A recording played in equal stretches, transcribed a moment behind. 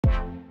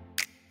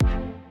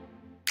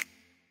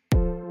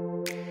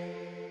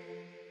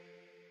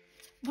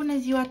Bună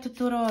ziua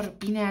tuturor!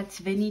 Bine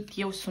ați venit!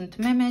 Eu sunt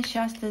Meme și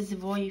astăzi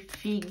voi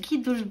fi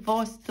ghidul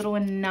vostru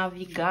în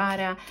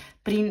navigarea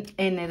prin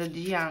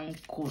energia în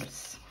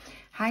curs.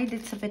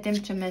 Haideți să vedem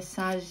ce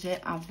mesaje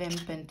avem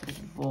pentru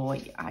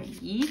voi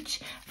aici.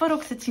 Vă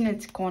rog să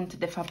țineți cont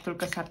de faptul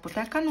că s-ar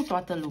putea ca nu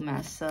toată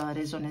lumea să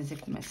rezoneze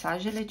cu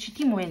mesajele.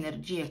 Citim o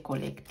energie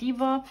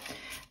colectivă.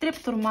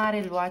 Drept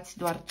urmare, luați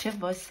doar ce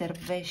vă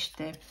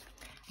servește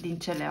din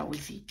cele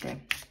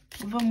auzite.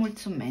 Vă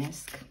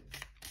mulțumesc!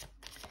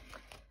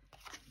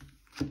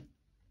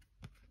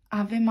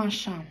 Avem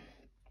așa,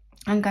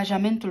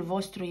 angajamentul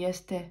vostru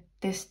este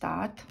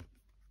testat,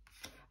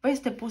 vă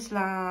este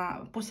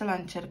pusă la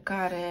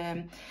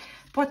încercare,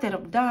 poate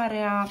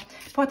răbdarea,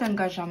 poate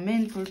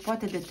angajamentul,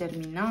 poate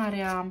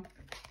determinarea,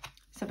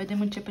 să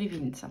vedem în ce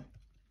privință.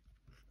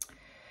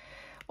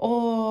 O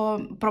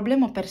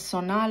problemă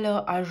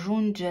personală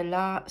ajunge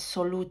la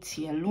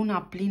soluție,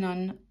 luna plină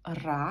în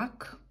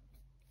rac.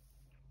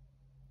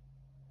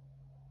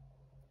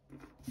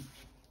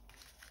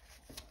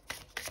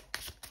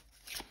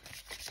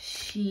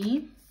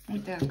 Și,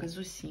 uite, a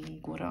căzut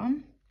singură.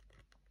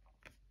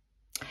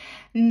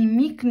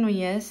 Nimic nu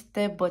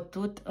este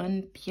bătut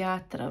în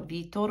piatră,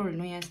 viitorul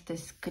nu este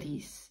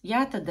scris.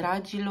 Iată,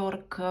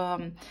 dragilor, că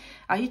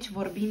aici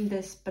vorbim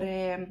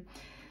despre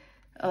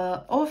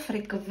o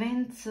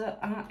frecvență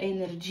a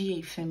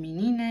energiei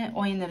feminine,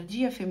 o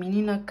energie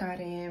feminină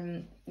care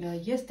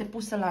este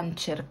pusă la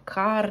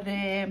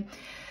încercare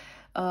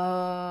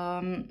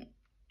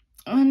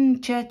în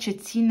ceea ce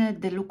ține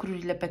de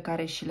lucrurile pe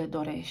care și le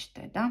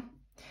dorește, da?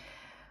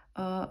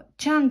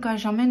 Ce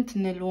angajament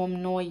ne luăm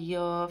noi,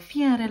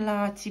 fie în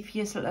relații,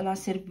 fie la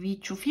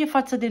serviciu, fie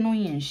față de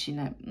noi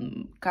înșine,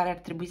 care ar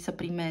trebui să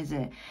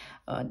primeze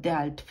de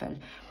altfel.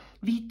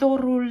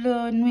 Viitorul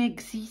nu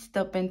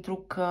există pentru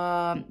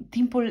că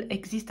timpul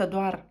există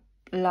doar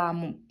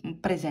la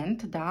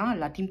prezent, da,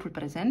 la timpul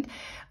prezent.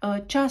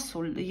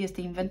 Ceasul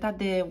este inventat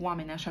de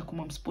oameni, așa cum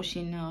am spus și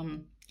în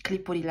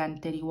clipurile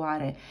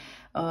anterioare.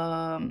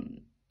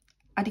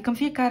 Adică în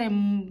fiecare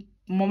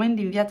moment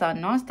din viața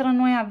noastră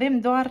noi avem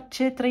doar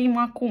ce trăim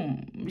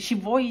acum. Și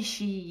voi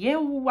și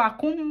eu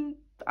acum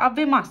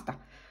avem asta.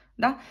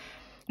 Da?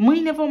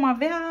 Mâine vom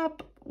avea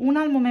un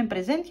alt moment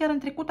prezent, iar în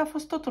trecut a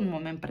fost tot un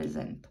moment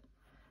prezent.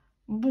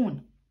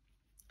 Bun.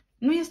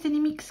 Nu este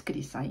nimic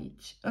scris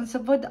aici, însă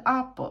văd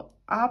apă.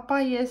 Apa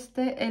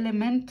este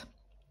element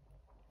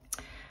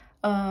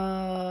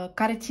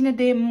care ține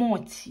de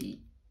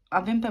emoții.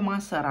 Avem pe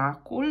masă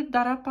racul,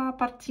 dar apa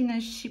aparține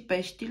și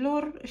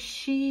peștilor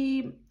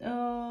și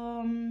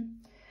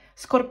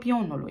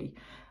scorpionului.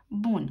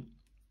 Bun.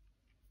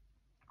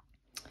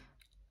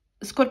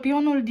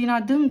 Scorpionul din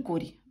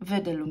adâncuri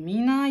vede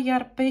lumina,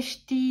 iar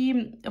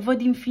peștii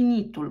văd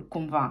infinitul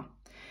cumva.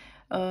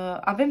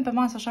 Avem pe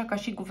masă așa ca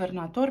și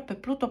guvernator pe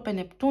Pluto, pe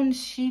Neptun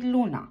și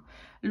Luna.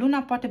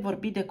 Luna poate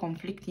vorbi de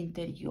conflict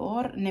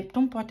interior,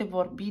 Neptun poate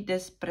vorbi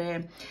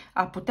despre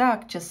a putea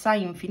accesa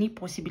infinit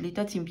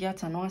posibilități în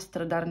viața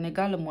noastră, dar în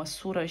egală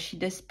măsură și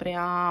despre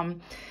a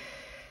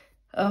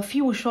fi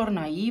ușor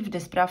naiv,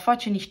 despre a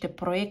face niște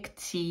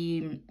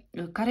proiecții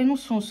care nu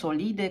sunt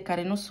solide,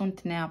 care nu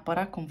sunt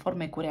neapărat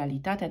conforme cu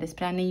realitatea,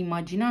 despre a ne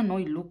imagina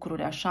noi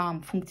lucruri așa în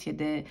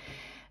funcție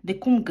de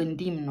cum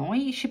gândim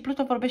noi. Și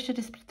Pluto vorbește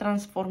despre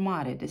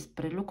transformare,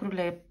 despre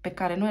lucrurile pe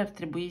care noi ar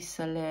trebui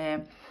să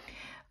le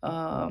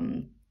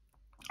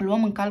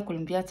luăm în calcul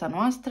în viața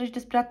noastră și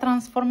despre a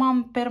transforma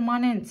în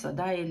permanență,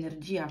 da,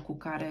 energia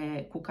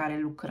cu care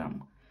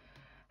lucrăm.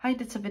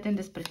 Haideți să vedem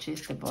despre ce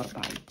este vorba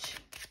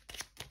aici.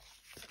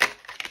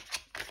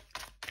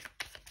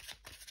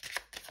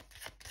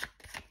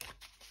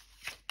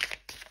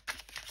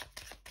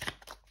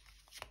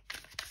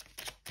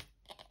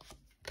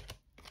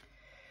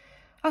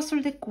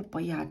 Asul de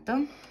cupă,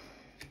 iată,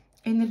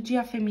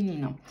 energia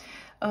feminină.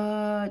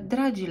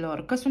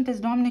 Dragilor, că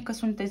sunteți doamne, că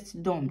sunteți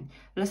domni,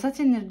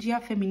 lăsați energia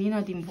feminină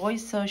din voi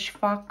să-și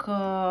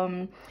facă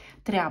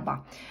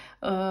treaba.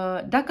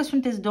 Dacă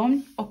sunteți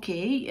domni, ok,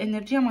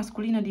 energia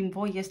masculină din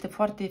voi este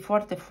foarte,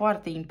 foarte,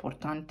 foarte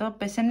importantă,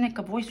 pe semne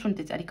că voi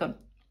sunteți, adică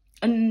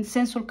în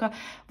sensul că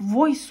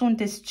voi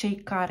sunteți cei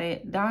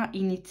care, da,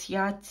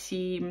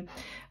 inițiați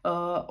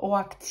o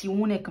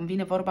acțiune când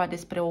vine vorba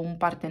despre un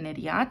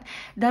parteneriat,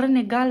 dar în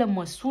egală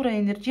măsură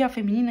energia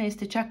feminină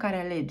este cea care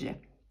alege.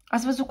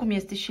 Ați văzut cum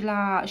este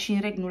și în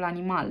regnul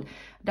animal,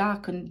 da?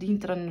 Când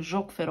intră în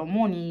joc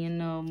feromonii,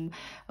 în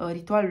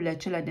ritualurile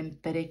acelea de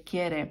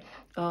împerechiere,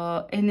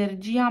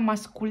 energia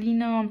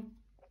masculină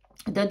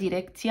dă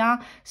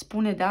direcția,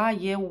 spune da,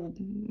 eu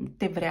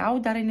te vreau,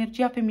 dar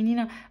energia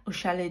feminină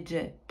își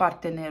alege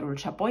partenerul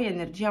și apoi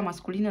energia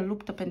masculină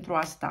luptă pentru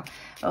asta.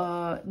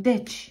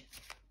 Deci,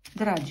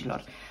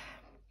 dragilor,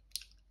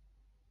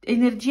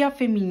 energia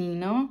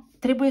feminină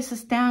trebuie să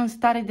stea în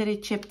stare de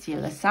recepție.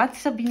 Lăsați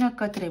să vină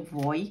către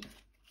voi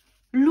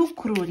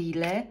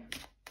lucrurile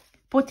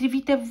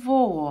potrivite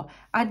vouă.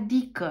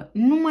 Adică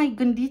nu mai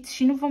gândiți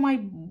și nu vă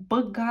mai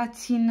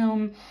băgați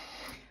în...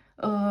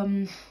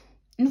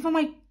 nu vă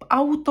mai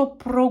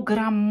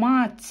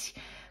autoprogramați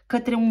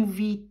către un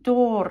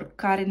viitor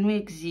care nu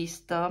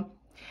există,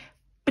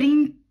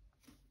 prin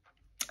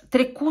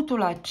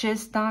trecutul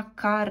acesta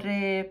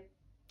care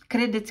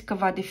credeți că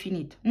v-a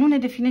definit. Nu ne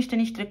definește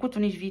nici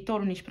trecutul, nici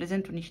viitorul, nici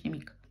prezentul, nici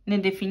nimic. Ne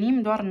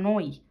definim doar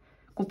noi,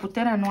 cu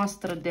puterea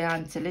noastră de a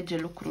înțelege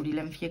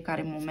lucrurile în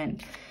fiecare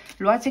moment.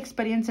 Luați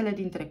experiențele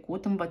din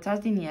trecut,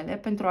 învățați din ele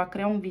pentru a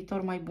crea un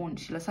viitor mai bun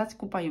și lăsați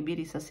cupa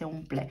iubirii să se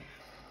umple.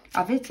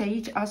 Aveți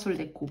aici asul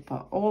de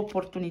cupă, o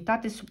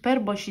oportunitate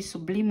superbă și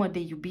sublimă de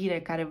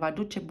iubire care va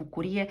aduce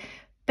bucurie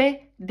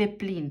pe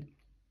deplin.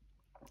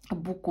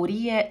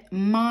 Bucurie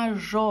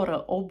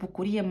majoră, o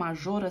bucurie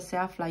majoră se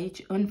află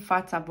aici în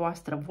fața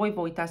voastră. Voi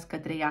vă uitați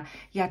către ea.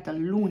 Iată,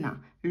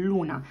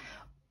 luna.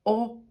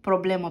 O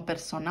problemă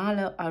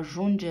personală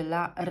ajunge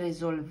la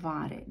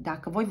rezolvare.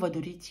 Dacă voi vă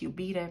doriți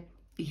iubire,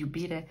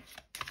 iubire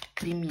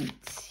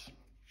primiți.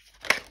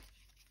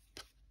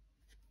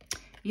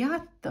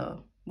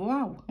 Iată,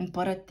 wow,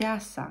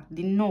 împărăteasa,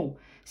 din nou,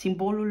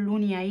 simbolul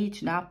lunii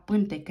aici, da,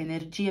 pântec,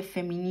 energie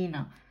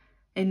feminină.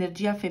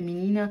 Energia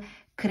feminină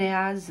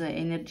creează,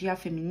 energia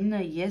feminină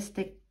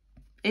este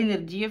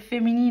energie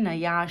feminină,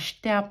 ea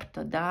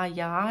așteaptă, da,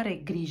 ea are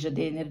grijă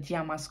de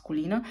energia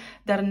masculină,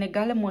 dar în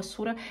egală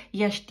măsură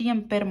ea știe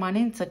în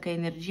permanență că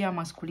energia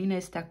masculină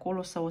este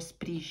acolo să o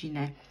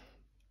sprijine.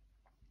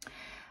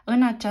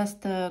 În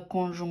această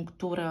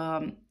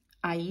conjunctură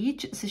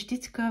aici, să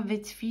știți că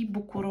veți fi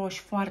bucuroși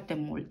foarte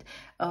mult.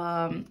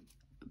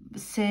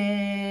 Se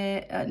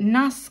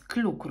nasc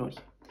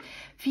lucruri.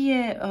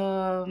 Fie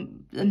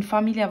în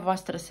familia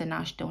voastră se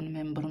naște un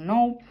membru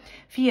nou,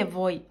 fie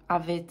voi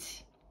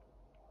aveți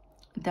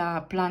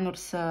planuri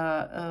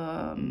să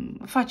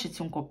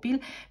faceți un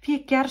copil,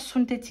 fie chiar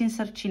sunteți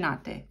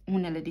însărcinate,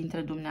 unele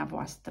dintre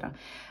dumneavoastră.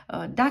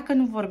 Dacă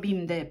nu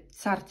vorbim de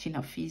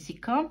sarcină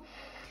fizică,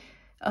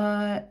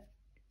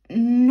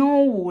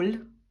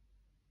 noul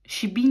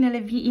și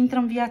binele intră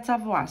în viața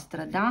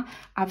voastră, da?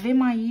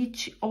 Avem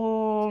aici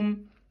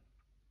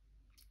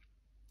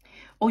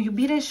o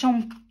iubire și o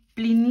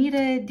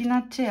împlinire din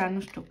aceea, nu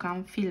știu, ca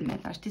în filme,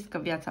 dar știți că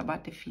viața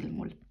bate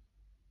filmul.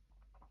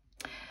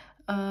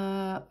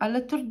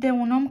 Alături de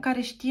un om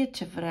care știe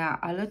ce vrea,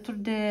 alături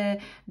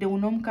de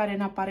un om care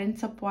în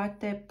aparență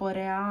poate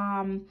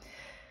părea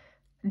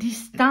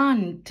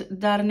distant,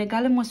 dar în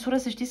egală măsură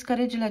să știți că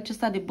regele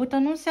acesta de bâtă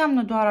nu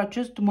înseamnă doar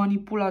acest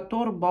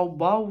manipulator,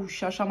 bau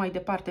și așa mai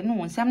departe.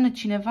 Nu, înseamnă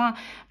cineva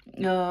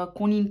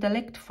cu un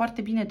intelect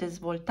foarte bine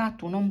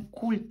dezvoltat, un om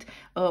cult,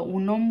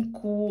 un om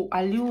cu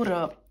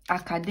aliură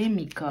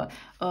academică,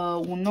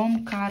 un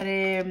om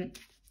care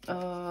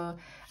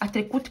a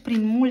trecut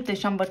prin multe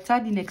și a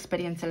învățat din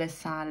experiențele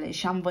sale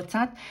și a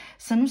învățat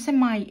să nu se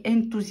mai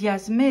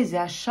entuziasmeze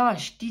așa,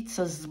 știți,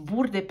 să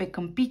zburde pe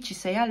câmpici și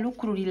să ia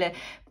lucrurile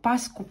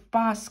pas cu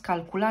pas,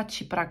 calculat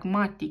și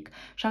pragmatic.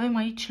 Și avem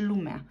aici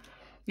lumea.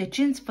 Deci,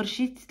 în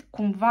sfârșit,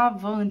 cumva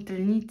vă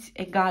întâlniți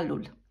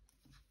egalul.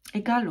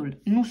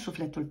 Egalul, nu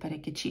sufletul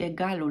pereche, ci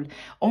egalul.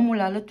 Omul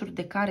alături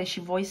de care și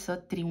voi să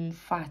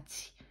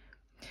triumfați.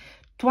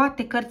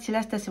 Toate cărțile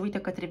astea se uită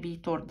către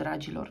viitor,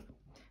 dragilor.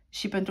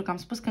 Și pentru că am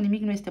spus că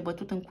nimic nu este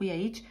bătut în cui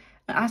aici,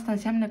 asta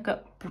înseamnă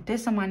că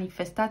puteți să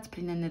manifestați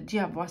prin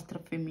energia voastră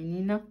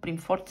feminină, prin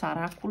forța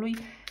racului,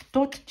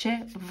 tot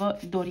ce vă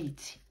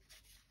doriți.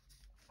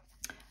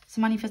 Să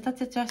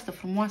manifestați această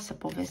frumoasă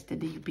poveste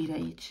de iubire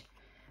aici.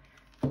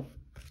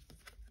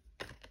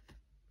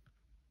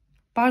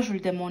 Pajul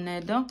de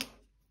monedă,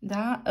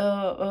 da?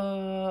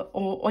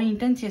 O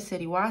intenție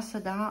serioasă,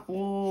 da?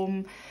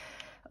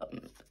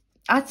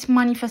 Ați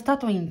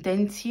manifestat o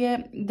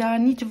intenție, dar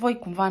nici voi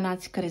cumva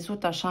n-ați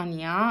crezut așa în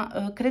ea.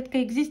 Cred că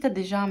există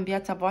deja în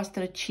viața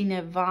voastră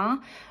cineva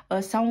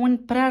sau în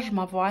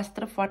preajma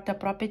voastră foarte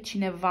aproape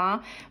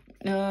cineva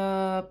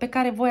pe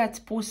care voi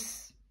ați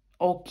pus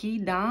ochii,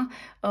 da?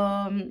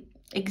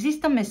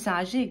 Există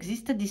mesaje,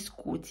 există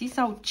discuții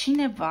sau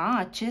cineva,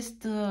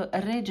 acest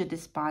rege de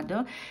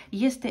spadă,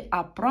 este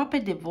aproape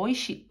de voi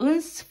și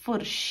în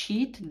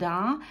sfârșit,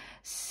 da,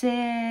 se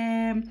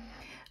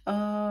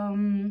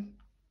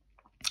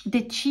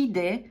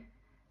decide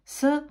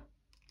să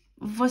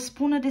vă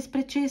spună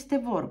despre ce este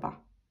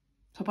vorba.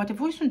 Sau poate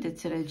voi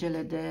sunteți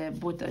regele de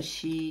bâtă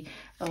și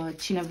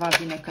cineva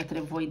vine către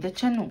voi. De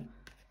ce nu?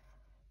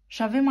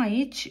 Și avem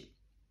aici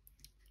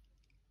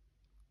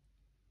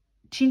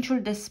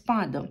cinciul de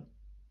spadă.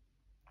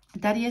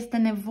 Dar este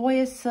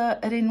nevoie să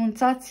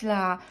renunțați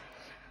la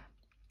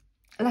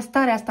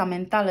starea asta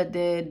mentală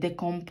de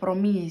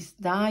compromis,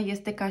 da?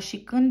 Este ca și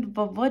când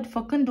vă văd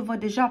făcându-vă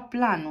deja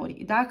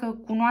planuri.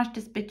 Dacă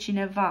cunoașteți pe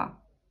cineva,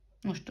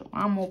 nu știu,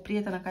 am o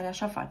prietenă care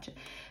așa face.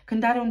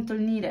 Când are o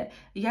întâlnire,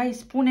 ea îi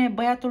spune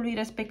băiatului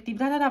respectiv,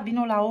 da,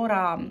 vino la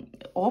ora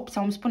 8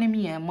 sau îmi spune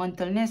mie, mă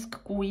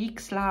întâlnesc cu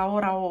X la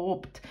ora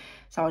 8.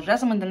 Sau aș vrea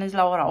să mă întâlnesc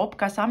la ora 8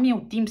 ca să am eu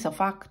timp să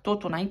fac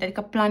totul înainte,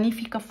 adică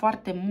planifică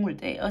foarte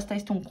mult. Ăsta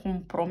este un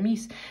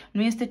compromis,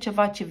 nu este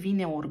ceva ce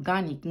vine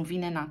organic, nu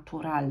vine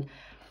natural.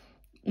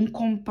 Un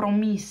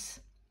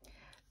compromis.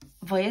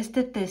 vă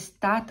este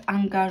testat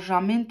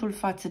angajamentul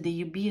față de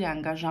iubire,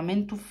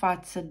 angajamentul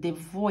față de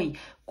voi.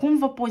 Cum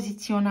vă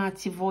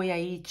poziționați voi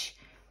aici,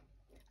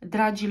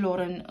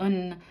 dragilor,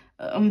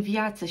 în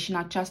viață și în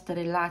această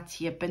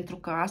relație? Pentru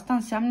că asta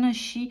înseamnă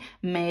și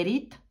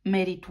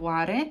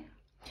meritoare.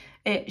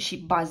 Și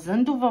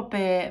bazându-vă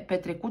pe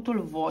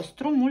trecutul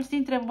vostru, mulți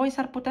dintre voi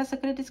s-ar putea să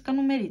credeți că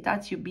nu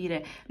meritați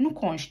iubire. Nu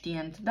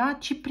conștient, da?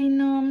 Ci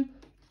prin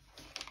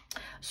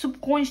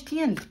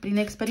subconștient, prin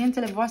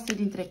experiențele voastre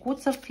din trecut,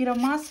 să fi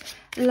rămas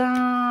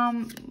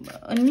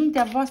în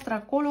mintea voastră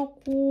acolo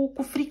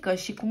cu frică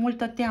și cu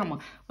multă teamă.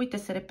 Uite,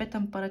 se repetă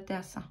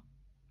împărăteasa.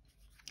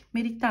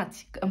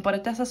 Meritați.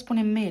 Împărăteasa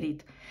spune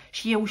merit.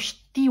 Și eu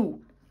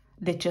știu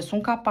de ce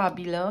sunt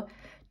capabilă,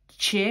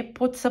 ce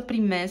pot să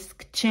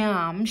primesc, ce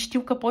am, știu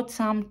că pot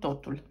să am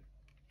totul.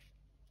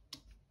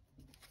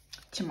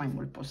 Ce mai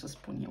mult pot să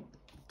spun eu?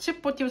 Ce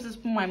pot eu să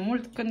spun mai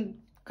mult când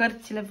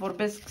cărțile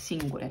vorbesc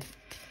singure?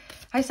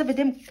 Hai să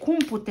vedem cum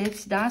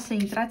puteți, da, să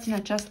intrați în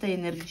această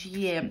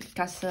energie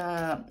ca să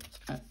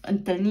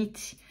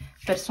întâlniți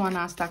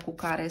persoana asta cu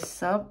care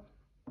să,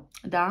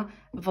 da,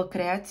 vă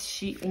creați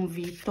și un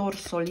viitor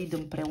solid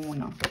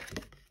împreună.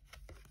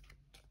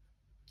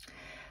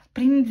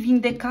 Prin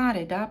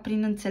vindecare, da?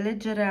 Prin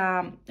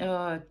înțelegerea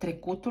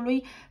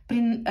trecutului,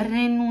 prin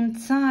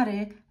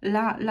renunțare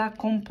la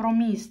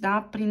compromis,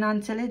 da? Prin a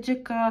înțelege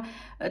că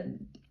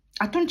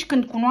atunci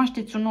când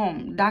cunoașteți un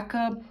om,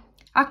 dacă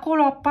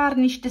acolo apar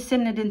niște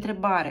semne de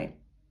întrebare,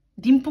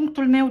 din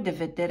punctul meu de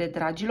vedere,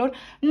 dragilor,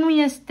 nu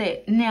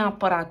este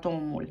neapărat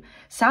omul.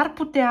 S-ar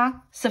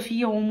putea să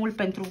fie omul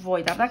pentru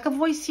voi, dar dacă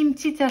voi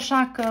simțiți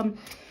așa că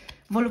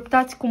vă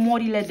luptați cu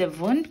morile de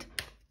vânt,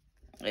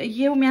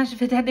 eu mi-aș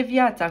vedea de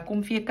viață,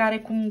 acum fiecare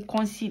cum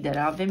consideră,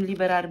 avem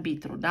liber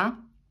arbitru, da?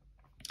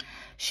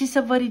 Și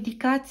să vă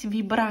ridicați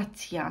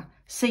vibrația,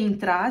 să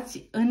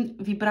intrați în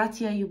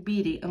vibrația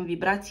iubirii, în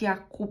vibrația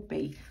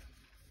cupei,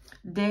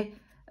 de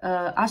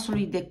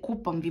asului de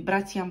cupă, în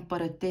vibrația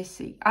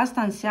împărătesei.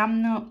 Asta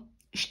înseamnă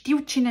știu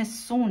cine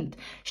sunt,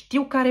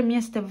 știu care mi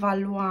este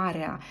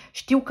valoarea,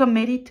 știu că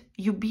merit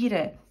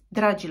iubire,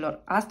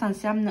 dragilor. Asta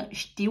înseamnă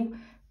știu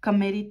că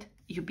merit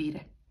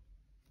iubire.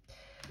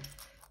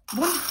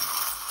 Bun.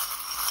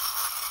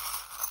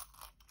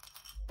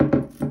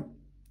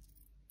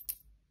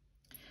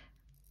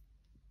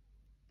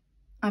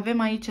 Avem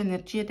aici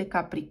energie de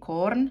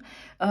Capricorn.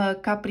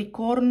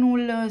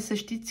 Capricornul, să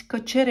știți că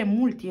cere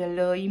mult,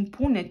 el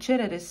impune,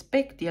 cere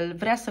respect, el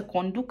vrea să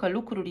conducă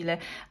lucrurile,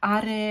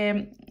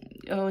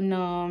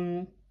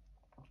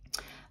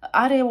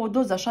 are o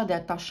doză așa de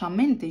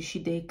atașamente și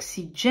de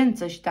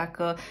exigență și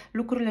dacă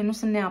lucrurile nu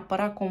sunt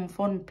neapărat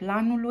conform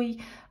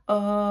planului,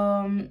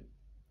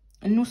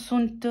 nu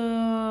sunt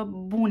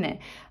bune.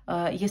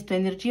 Este o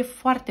energie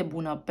foarte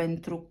bună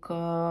pentru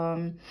că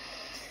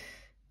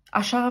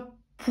așa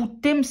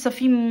putem să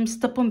fim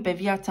stăpâni pe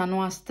viața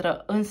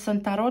noastră, însă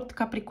în tarot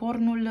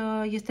Capricornul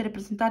este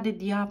reprezentat de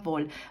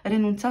diavol.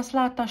 Renunțați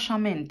la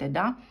atașamente,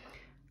 da?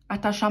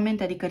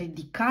 Atașamente, adică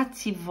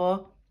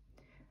ridicați-vă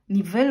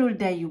nivelul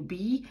de a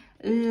iubi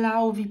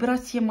la o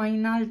vibrație mai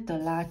înaltă,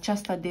 la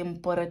aceasta de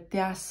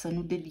împărăteasă,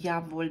 nu de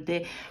diavol,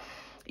 de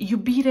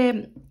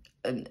iubire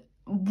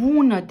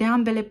bună de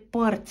ambele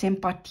părți,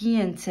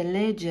 empatie,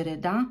 înțelegere,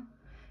 da?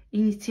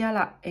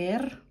 Inițiala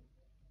R.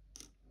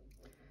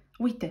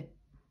 Uite,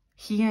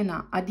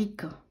 hiena,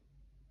 adică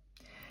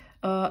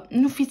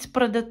nu fiți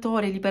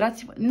prădători,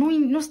 eliberați-vă,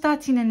 nu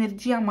stați în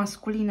energia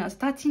masculină,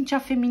 stați în cea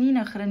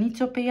feminină,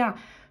 hrăniți-o pe ea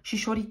și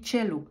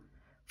șoricelul,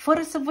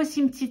 fără să vă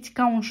simțiți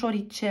ca un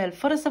șoricel,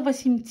 fără să vă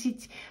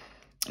simțiți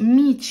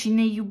mici și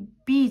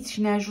neiubiți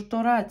și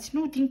neajutorați,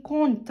 nu, din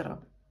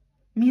contră,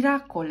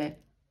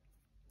 miracole,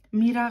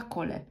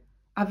 miracole.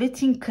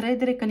 Aveți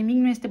încredere că nimic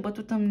nu este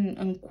bătut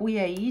în cui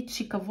aici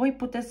și că voi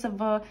puteți să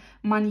vă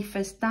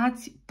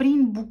manifestați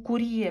prin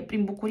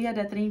bucuria de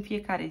a trăi în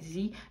fiecare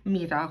zi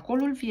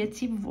miracolul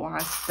vieții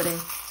voastre.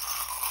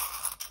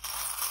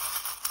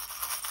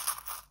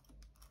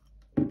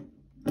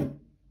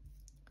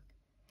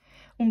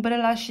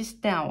 Umbrela și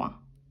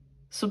steaua,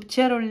 sub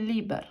cerul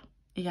liber,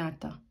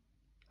 iată.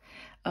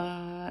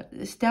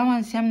 Steaua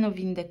înseamnă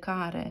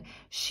vindecare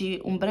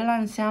și umbrela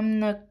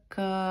înseamnă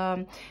că,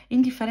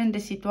 indiferent de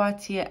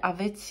situație,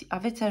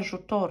 aveți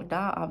ajutor,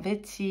 da?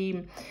 Aveți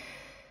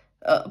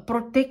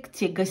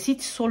protecție,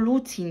 găsiți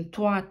soluții în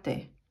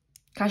toate.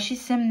 Ca și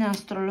semne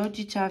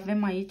astrologice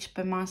avem aici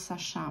pe masă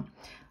așa: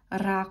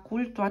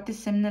 racul, toate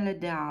semnele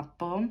de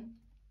apă,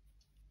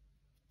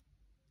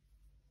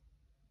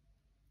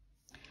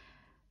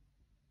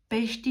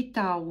 peștii,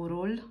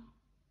 taurul,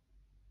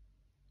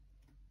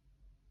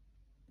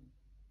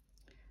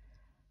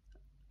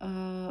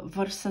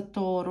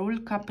 vărsătorul,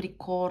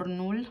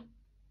 capricornul,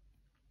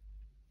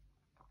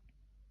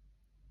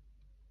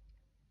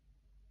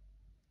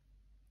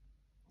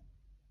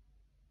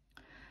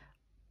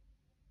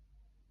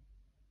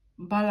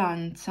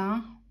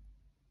 balanța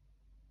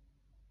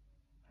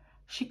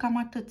și cam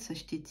atât, să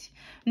știți.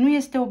 Nu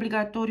este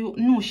obligatoriu,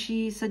 nu,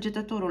 și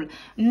săgetătorul.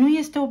 Nu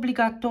este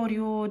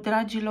obligatoriu,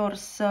 dragilor,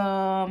 să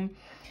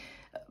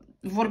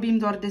vorbim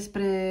doar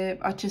despre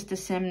aceste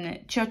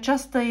semne, ci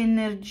această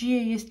energie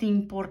este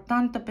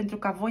importantă pentru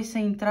ca voi să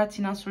intrați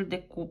în asul de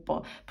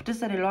cupă. Puteți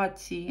să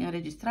reluați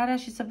înregistrarea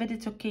și să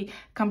vedeți, ok,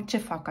 cam ce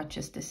fac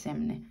aceste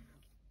semne.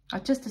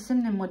 Aceste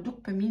semne mă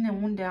duc pe mine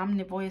unde am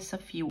nevoie să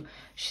fiu.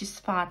 Și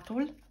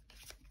sfatul,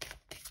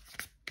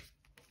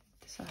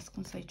 să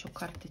ascuns aici o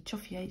carte, ce-o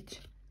fi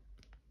aici?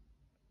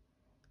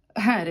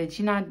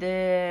 Regina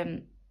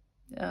de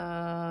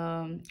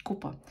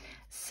cupă.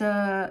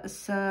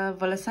 Să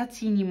vă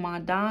lăsați inima,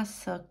 da,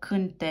 să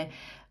cânte.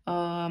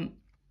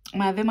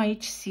 Mai avem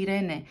aici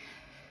sirene.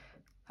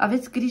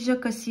 Aveți grijă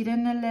că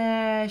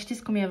sirenele,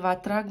 știți cum e, vă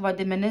atrag, vă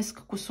ademenesc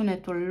cu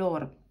sunetul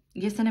lor.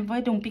 Este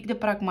nevoie de un pic de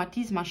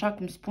pragmatism, așa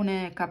cum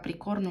spune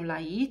Capricornul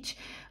aici,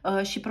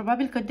 și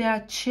probabil că de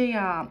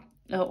aceea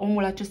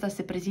omul acesta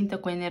se prezintă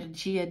cu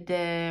energie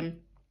de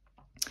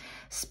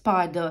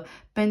spadă,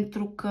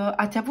 pentru că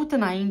ați avut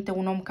înainte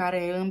un om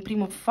care în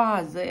primă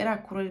fază era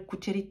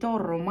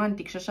cuceritor,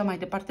 romantic și așa mai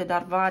departe,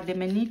 dar v-a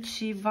ademenit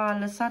și v-a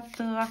lăsat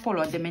acolo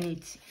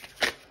ademeniți.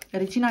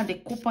 Regina de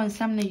cupă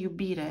înseamnă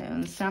iubire,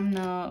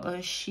 înseamnă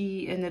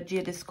și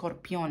energie de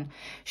scorpion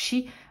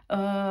și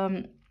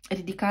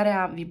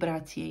ridicarea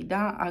vibrației,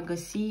 da? A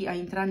găsi, a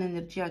intra în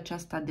energia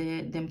aceasta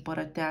de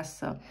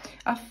împărăteasă,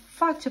 a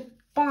face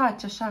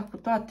pace așa cu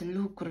toate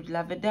lucrurile,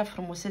 a vedea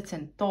frumusețe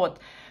în tot,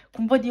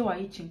 cum văd eu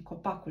aici în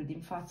copacul din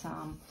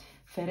fața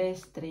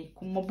ferestrei,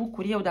 cum mă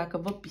bucur eu dacă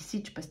văd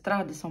pisici pe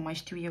stradă sau mai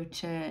știu eu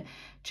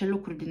ce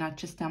lucruri din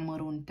acestea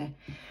mărunte.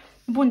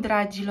 Bun,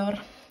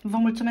 dragilor, vă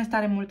mulțumesc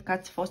tare mult că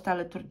ați fost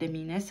alături de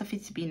mine, să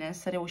fiți bine,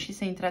 să reușiți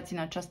să intrați în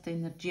această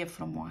energie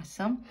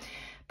frumoasă.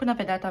 Până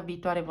pe data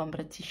viitoare vă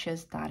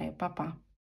îmbrățișez tare, pa, pa!